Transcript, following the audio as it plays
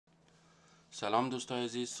سلام دوستای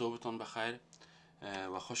عزیز، صبحتون بخیر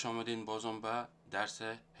و خوش آمدین بازم به درس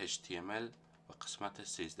HTML و قسمت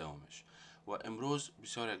 13 همش. و امروز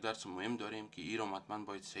بسیار یک درس مهم داریم که ای رو حتما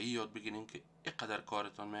باید صحیح یاد بگیرین که اینقدر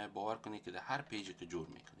کارتون می باور کنید که در هر پیجی که جور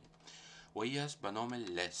میکنید و ای است به نام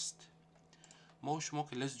لیست. ما و شما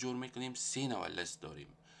که لیست جور میکنیم سه نوع لیست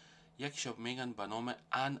داریم. یکیش میگن به نام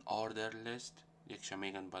an order list، یکیش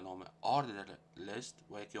میگن به نام order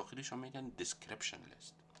list و یکی آخریش میگن description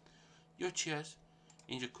list. یا چی است؟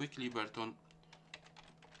 اینجا کویکلی براتون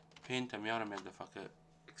پینت میارم یک دفعه که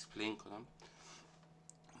اکسپلین کنم.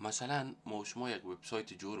 مثلا ما و شما یک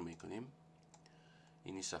وبسایت جور میکنیم،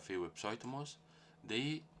 اینی صفحه وبسایت ماست.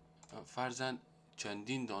 دی فرضاً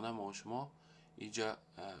چندین دانه ما و شما اینجا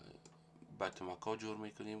بتمکا جور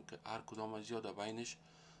میکنیم که هر کدام از یاد بینش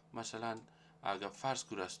مثلا اگر فرض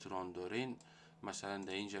که رستوران دارین، مثلا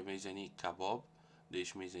در اینجا میزنی کباب،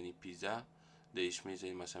 دیش میزنی پیزا، دیش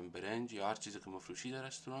میزنی مثلا برنج یا هر چیزی که مفروشی در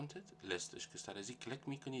رستورانتت لیستش که سر ازی کلیک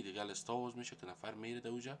میکنی دیگه لیست آواز میشه که نفر میره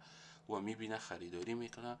دوجا و میبینه خریداری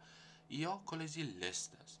میکنه. یا کل ازی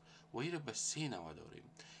لیست است و این رو به سه نوع داریم.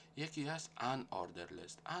 یکی هست ان آردر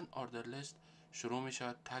لیست. ان آردر لیست شروع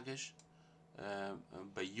میشه تگش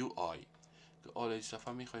به یو آی که آل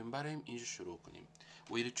صفحه میخوایم بریم اینجا شروع کنیم.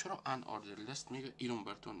 و این چرا ان آردر لیست میگه ایرون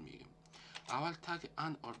براتون میگم. اول تگ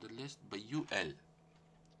ان آردر لیست به یو ال.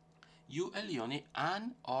 یو ال یعنی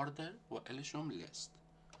ان آردر و الش هم لیست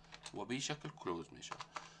و به این شکل کلوز میشه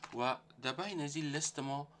و در بین ازی لیست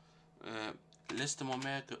ما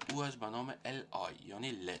میگه که او از به نام ال آی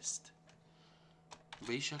یعنی لیست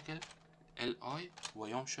به این شکل ال آی و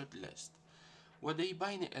یام شد لیست. و در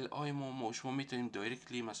بین ال آی ما شما میتونیم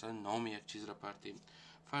دایرکتلی مثلا نام یک چیز را پرتیم.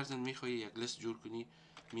 فرضاً میخوایی یک لیست جور کنی،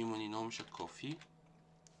 میمونی نامش کافی.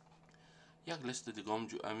 یک لیست دیگه هم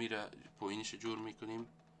امیر پایینش جور میکنیم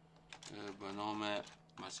به نام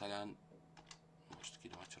مثلا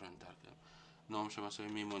نامش مثلا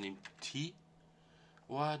میمونیم تی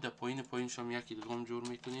و در پایینش هم یکی دیگه هم جور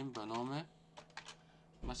میکنیم به نام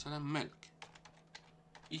مثلا ملک.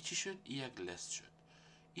 ای چی شد؟ ای یک لیست شد.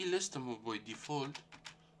 این لیست ما بای دیفولت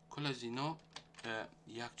کل از اینا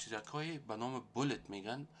یک چیزکای به نام بولت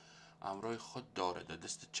میگن امرای خود داره در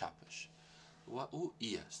دست چپش و او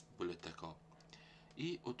ای است. بولتکا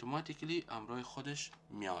ای اتوماتیکلی امرای خودش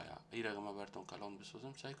میآید. ای را ما براتون کلان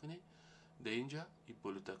بسازم سعی کنی در اینجا ای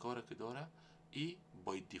بولتکا را که داره ای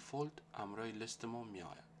بای دیفولت امرای لیست ما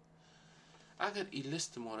میآید. اگر این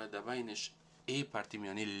لیست ما را در بینش ای پرتیم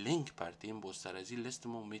یعنی لینک پرتیم با سر از این لیست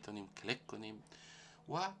ما میتونیم کلیک کنیم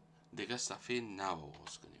و دیگه صفحه نو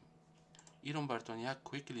آغاز کنیم. ایرون براتون یک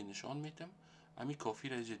کویکلی نشان میتم. امی کافی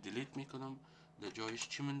را اینجا دیلیت میکنم. در جایش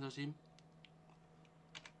چی مندازیم؟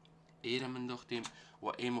 ای را منداختیم و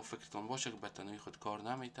ایمو فکرتون باشه که به تنهایی خود کار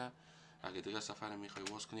نمیته. اگر دیگه صفحه را میخوای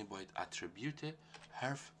باز کنیم باید اتریبیوت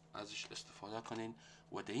حرف ازش استفاده کنین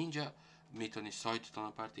و در اینجا میتونی سایتتون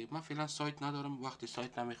رو پرتیب. من فعلا سایت ندارم، وقتی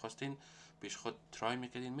سایت نمیخواستین پیش خود ترای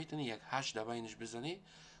میکنین میتونی یک هش در بینش بزنی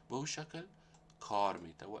به اون شکل کار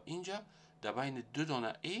میته. و اینجا در بین دو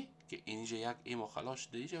دانه ای که اینجا یک ای مخلاص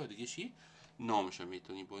دیجا و دیگه شی نامش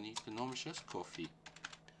میتونی بانی که نامش است کافی.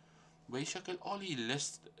 به این شکل آلی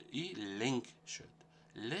لیست ای لینک شد.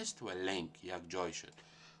 لیست و لینک یک جای شد.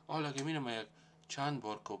 حالا اگه میرم یک چند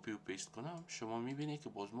بار کپی و پیست کنم شما میبینید که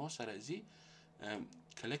باز ما سر ازی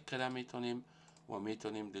کلیک کرده میتونیم و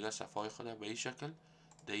میتونیم دیگه صفحه خود به این شکل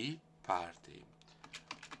دی پرتیم.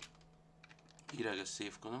 این را اگه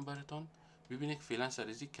سیف کنم براتون ببینید که فعلا سر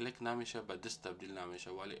ازی کلیک نمیشه به دست تبدیل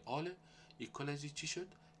نمیشه ولی آل این کل ازی چی شد؟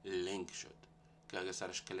 لینک شد که اگه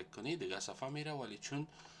سرش کلیک کنی دیگه صفحه میره ولی چون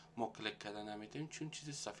ما کلیک کرده نمیتونیم چون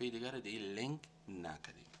چیز صفحه دیگر دی لینک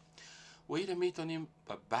نکردیم. و این را میتونیم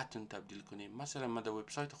به بتن تبدیل کنیم. مثلا من در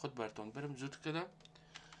وبسایت خود براتون برم زود کده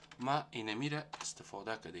ما اینمی را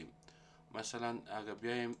استفاده کردیم. مثلا اگر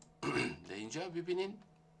بیایم در اینجا ببینین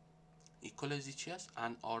این کل ازی چی است؟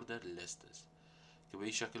 ان آردر لیست است که به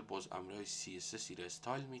این شکل باز امرای CSS را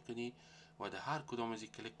استایل میکنی و در هر کدام ازی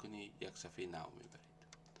کلیک کنی یک صفحه نو میبرید.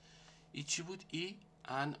 این چی بود؟ ای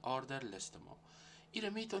ان آردر لیست ما. این را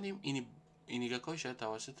میتونیم اینی گکایش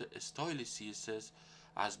توسط استایل CSS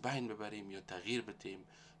از بین ببریم یا تغییر بدیم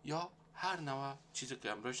یا هر نوع چیزی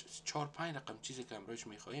که امروز 4-5 رقم چیزی که امروز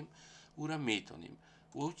میخوایم او را میتونیم.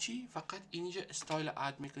 و چی فقط اینجا استایل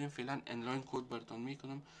اد میکنیم. فعلا انلاین کد براتون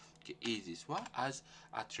میکنم که ایزیست و از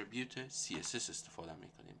اتریبیوت CSS استفاده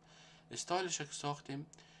میکنیم. استایلش که ساختیم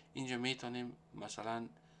اینجا میتونیم مثلا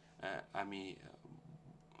امی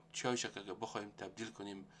چایش که بخوایم تبدیل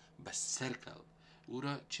کنیم به سرکل او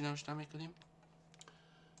را چی نوشته میکنیم؟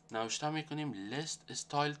 نوشته میکنیم list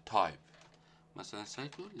style type. مثلا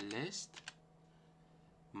سایکل list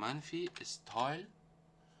منفی استایل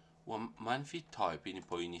و منفی تایپ، یعنی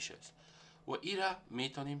پایینیش است. و ایرا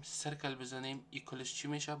میتونیم سرکل بزنیم، ای کلش چی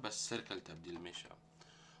میشه؟ به سرکل تبدیل میشه.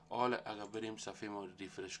 حالا اگر بریم صفحه ما رو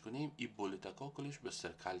ریفرش کنیم، ای بولتکا کلش به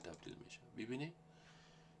سرکل تبدیل میشه. ببینید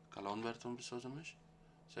کلان براتون بسازمش،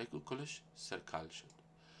 سایکو کلش سرکل شد.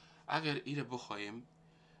 اگر ایره بخوایم،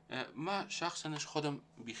 ما شخصنش خودم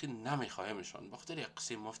بیخی نمیخوایمشان، بخاطر یک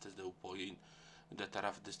قسم مفت از دو پایین در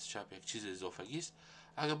طرف دست چپ یک چیز اضافه است.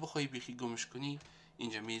 اگر بخوای بیخی گمش کنی،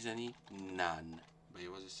 اینجا میزنی نن به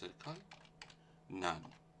عوض سرکل نن،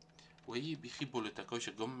 و این بیخی بولتکاش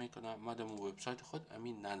گم میکنه. ما در وبسایت خود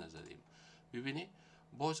امین نن زدیم. ببینی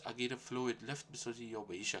باز اگر فلوید لفت بسازی یا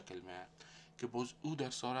به این شکل میاد که باز او در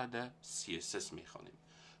ساره در CSS میخوانیم.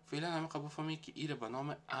 فعلا همه قبل بفهمی که ایره به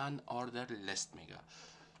نام ان آردر لیست میگه.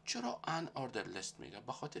 چرا ان آردر لیست میگه؟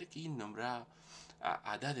 به خاطر که این نمره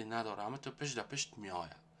عدد نداره، همه تو پشت در پشت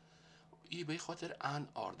میآید. این به خاطر ان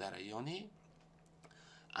آردره، یعنی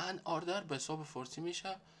ان آردر به حساب فارسی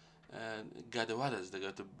میشه گدواد از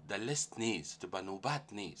دیگه، تو در لیست نیست، تو به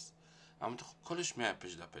نوبت نیست، اما تو کلش میاد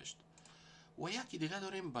پشت در پشت. و یکی دیگه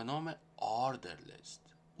داریم به نام آردر لیست.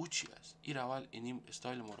 او چی است؟ این اول اینیم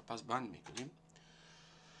استایل ما رو پس بند میکنیم.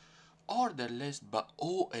 آردر لیست با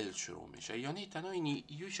او ال شروع میشه، یعنی تنها اینی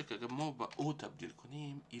یوشه که ما با او تبدیل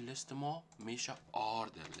کنیم، این لیست ما میشه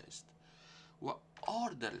آردر لیست. و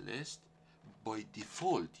آردر لیست بای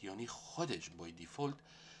دیفولت، یعنی خودش بای دیفولت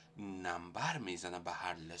نمبر میزنه به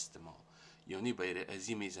هر لیست ما، یعنی برای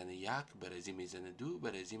ازی میزنه 1، برای ازی میزنه 2،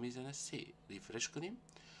 برای ازی میزنه 3. ریفرش کنیم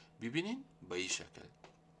ببینین به این شکل.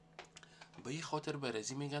 به این خاطر برای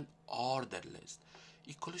ازی میگن آردر لیست.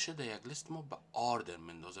 این کلش در یک لیست ما به آردر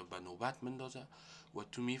مندازه، به نوبت مندازه، و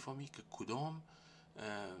تو میفهمی که کدام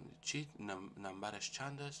چی نمبرش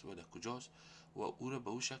چند است و در کجاست، و او رو به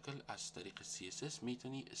او شکل از طریق CSS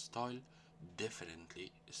میتونی استایل differently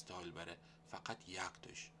استایل بره فقط یک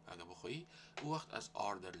داشت. اگر بخوایی او وقت از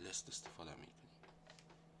آردر لیست استفاده میکنی.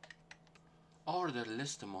 آردر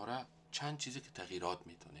لیست ما را چند چیزی که تغییرات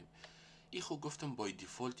میتونیم. ای خود گفتم بای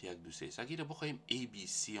دیفولت 1 2 3 است. اگر بخوایم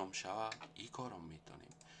ABC هم شوه، ای کار هم میتونیم،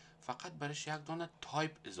 فقط برش یک دانه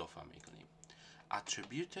تایپ اضافه میکنیم،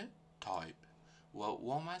 attribute تایپ، و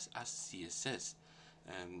وام از CSS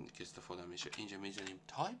که استفاده میشه. اینجا میزنیم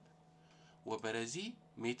تایپ و برزی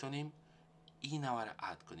میتونیم این نوع را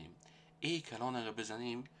اد کنیم. A کلان اگر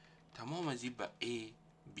بزنیم تمام ازی به A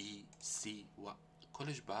B C و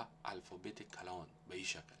کلش به الفابت کلان به این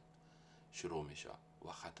شکل شروع میشه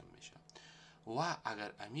و ختم میشه. و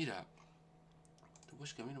اگر امیره تو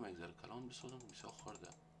باش که امیره مگذار کلان بسازم بسیار خورده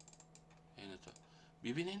اینه تا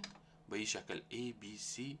ببینین به این شکل A B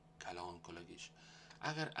C کلان کلگیش.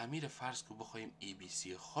 اگر امیر فرض که بخوایم ABC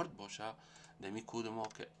خرد باشه، دمی کود ما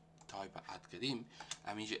که تایپ اد کردیم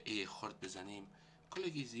همینجا A خرد بزنیم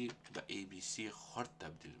کلگیزی به ABC خرد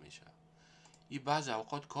تبدیل میشه. این بعض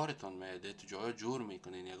اوقات کارتان میاده، تو جایا جور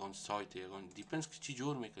میکنین، یگان سایت یگان دیپنس که چی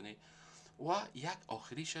جور میکنی. و یک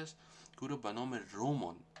آخریش است که رو به نام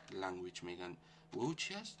رومان لنگویج میگن، و او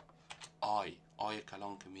چی است؟ آی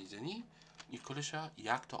کلان که میزنی این کلش یک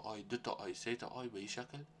تا آی، 2 تا آی، 3 تا آی به این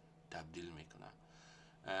شکل تبدیل میکنه.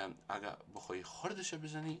 اگر بخوای خردش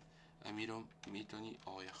بزنی امیرم میتونی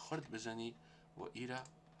آی خرد بزنی و ایره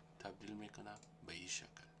تبدیل میکنه به این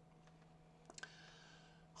شکل.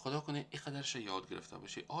 خدا کنه این قدرش یاد گرفته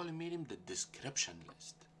باشی. حالا میریم در description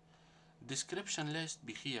list. description list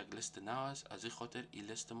بیخی یک لیست نو است، از این خاطر این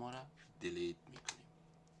لیست ما را دیلیت میکنیم.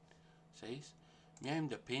 صحیح؟ میایم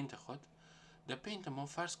در پینت خود. در پینت ما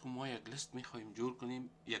فرض کنیم ما یک لیست میخوایم جور کنیم.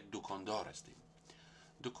 یک دکاندار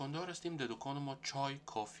هستیم، در دکان ما چای،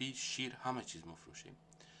 کافی، شیر، همه چیز مفروشیم.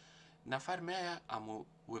 نفر میایه اما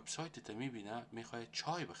وبسایت تا میبینه میخواد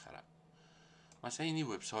چای بخره. مثلا اینی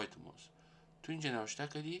وبسایت ماست، تو اینجا نوشته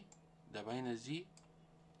کردی در بین زی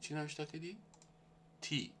چی نوشته کردی؟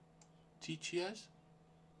 تی چی است؟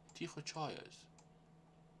 تی خود چای است،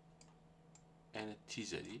 یعنی تی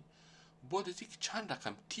زدی. بعد از اینکه چند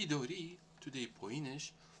رقم تی داری تو دی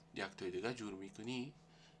پایینش یک تای دیگه جور میکنی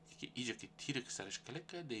که اینجا که تی رو که سرش کلک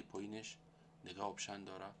کرد دی پایینش دیگه آپشن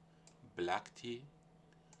داره بلک تی،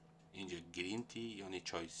 اینجا گرین تی یعنی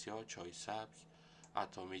چای سیاه، چای سبز،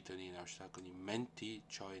 حتی میتونی نوشته کنی منتی،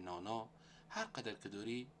 چای نانا، هر قدر که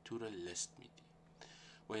داری تو رو لیست میدی.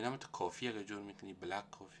 و این هم تو کافی اگر جور میکنی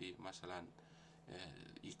بلک کافی، مثلا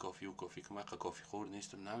ای کافی و کافی که من کافی خور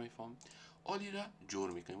نیستم نمیفهم، آلی را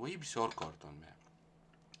جور میکنی و این بسیار کارتون میه.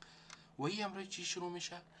 و این امروز چی شروع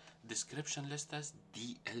میشه؟ description list از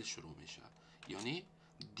DL شروع میشه، یعنی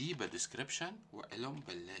D به description و L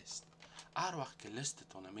به list. هر وقت که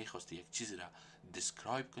لیستتون میخواستی یک چیزی را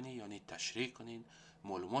دیسکرایب کنی یعنی تشریح کنین،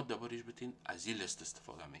 معلومات دربارش بتین، از این لیست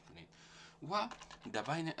استفاده میکنین. و در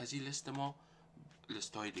بین از این لیست ما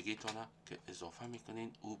لیست های دیگه تانه که اضافه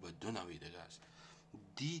میکنین او به دو نوع دیگه است.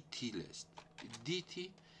 دی تی لیست. دی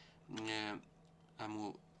تی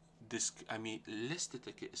امی لیست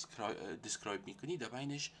که دیسکرایب میکنی در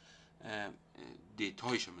بینش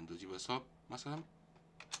دیتایش هم اندازی به حساب. مثلا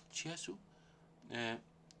چی هستو؟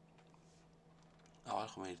 اول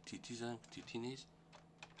خب تی تی زدم، تی تی نیست،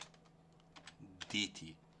 دی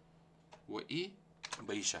تی و ای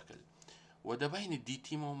به این شکل. و در بین دی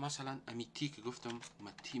تی ما مثلا امی تی که گفتم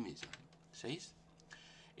ما تی میزنم، صحیح؟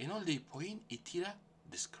 این حال دی پایین ای تی را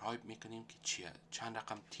دیسکرایب میکنیم که چیه، چند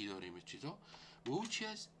رقم تی داریم چیزا و او چی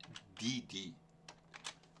است؟ دی دی.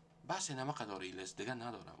 بس اینما قداره ای لیست دیگه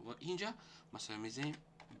نداره. و اینجا مثلا میزنیم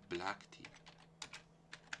بلک تی،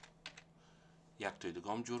 یک توی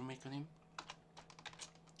دیگه جور میکنیم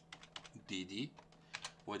دی دی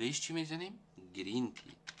و دیش چی میزنیم؟ گرین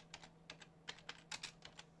تی.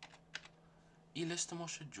 این لیست ما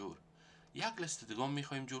شد جور. یک لیست دیگه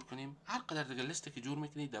میخوایم جور کنیم. هر قدر دیگه لیستی که جور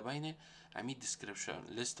میکنید در بین همین دیسکریپشن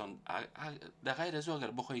لیست، در غیر از او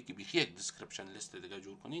اگر بخواید که بیخی یک دیسکریپشن لیست دیگه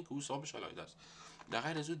جور کنید که او حسابش علاوه است، در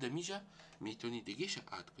غیر از او دمیجا میتونید دیگهش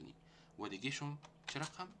اد کنید و دیگهشون چه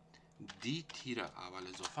رقم دی تی را اول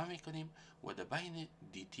اضافه میکنیم و در بین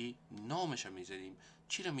دی تی نامش میذاریم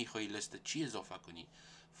چی را میخوایی لیست چی اضافه کنی.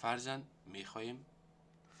 فرضاً میخوایم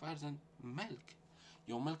ملک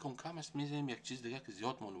یا ملک اون کم است، میذاریم یک چیز دیگه که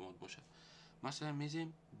زیاد معلومات باشه. مثلا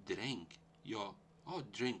میذاریم درینک یا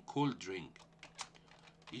درینک، کولد درینک.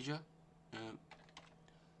 اینجا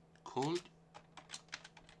کولد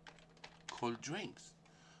درینکس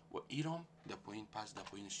و ایرام در پایین. پس در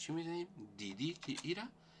پایینش چی میذاریم؟ دیدی که ایرا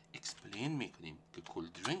اکسپلین میکنیم که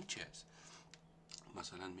کولد درینک چی است.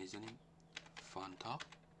 مثلا میزنیم فانتا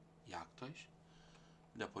یک تاش،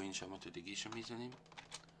 در پایین شما تو دیگهش میزنیم،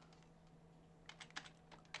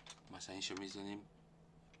 مثلا اینشو میزنیم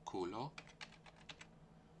کولا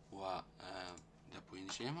و در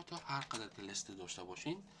پایینش ما تو هر قدر که لیست داشته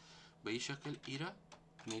باشین به این شکل ایرا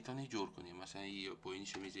میتونی جور کنیم. مثلا این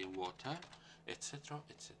پایینش میزنیم واتر اتسترا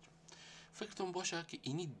اتسترا. فکرتون باشه که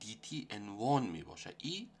اینی دی تی عنوان می باشه،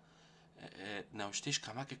 ای نوشتهش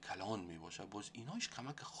کمک کلان می باشه، باز اینایش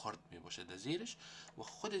کمک خرد می باشه در زیرش و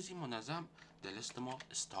خود از این منظم در لیست ما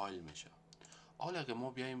استایل میشه. حالا اگه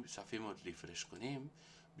ما بیایم صفحه ما ریفرش کنیم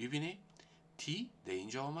ببینید تی در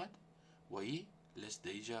اینجا آمد و ای لیست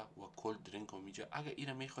در اینجا و کولد درینک هم اینجا. اگر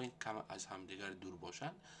اینا میخواین کم از همدیگر دور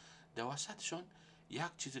باشن، در وسطشون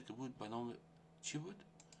یک چیزی که بود به نام چی بود؟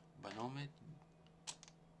 به نام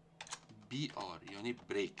بی آر یعنی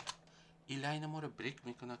بریک. این لاین ما رو بریک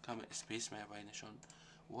میکنه، کم اسپیس می بینشون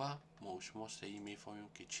و ما شما صحیح میفهمیم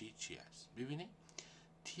که چی است. ببینید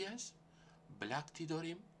تی است، بلک تی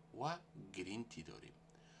داریم و گرین تی داریم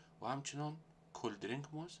و همچنان کولد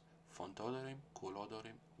درینک موز، فانتا داریم، کولا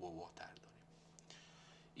داریم و واتر داریم.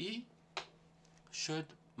 این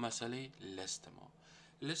شد مسئله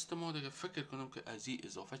لیست ما دیگه فکر کنم که از این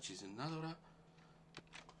اضافه چیزی نداره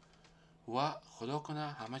و خدا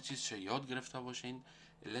کنه همه چیز یاد گرفته باشین.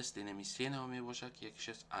 لیست اینمی سه نوع باشه که یکیش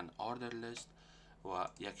از ان آردر لیست و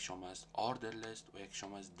یکیشم از آردر لیست و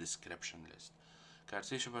یکیشم از دیسکریپشن لیست.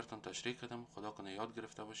 کرسیش براتون تشریح کردم. خدا کنه یاد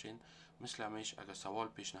گرفته باشین. مثل همیشه اگر سوال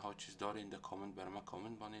پیشنهاد چیز دارین در کامنت برام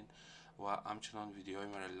کامنت بانین و همچنان ویدیوهای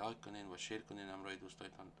مرا لایک کنین و شیر کنین. همراه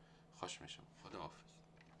دوستایتان خوش میشم. خدا حافظ.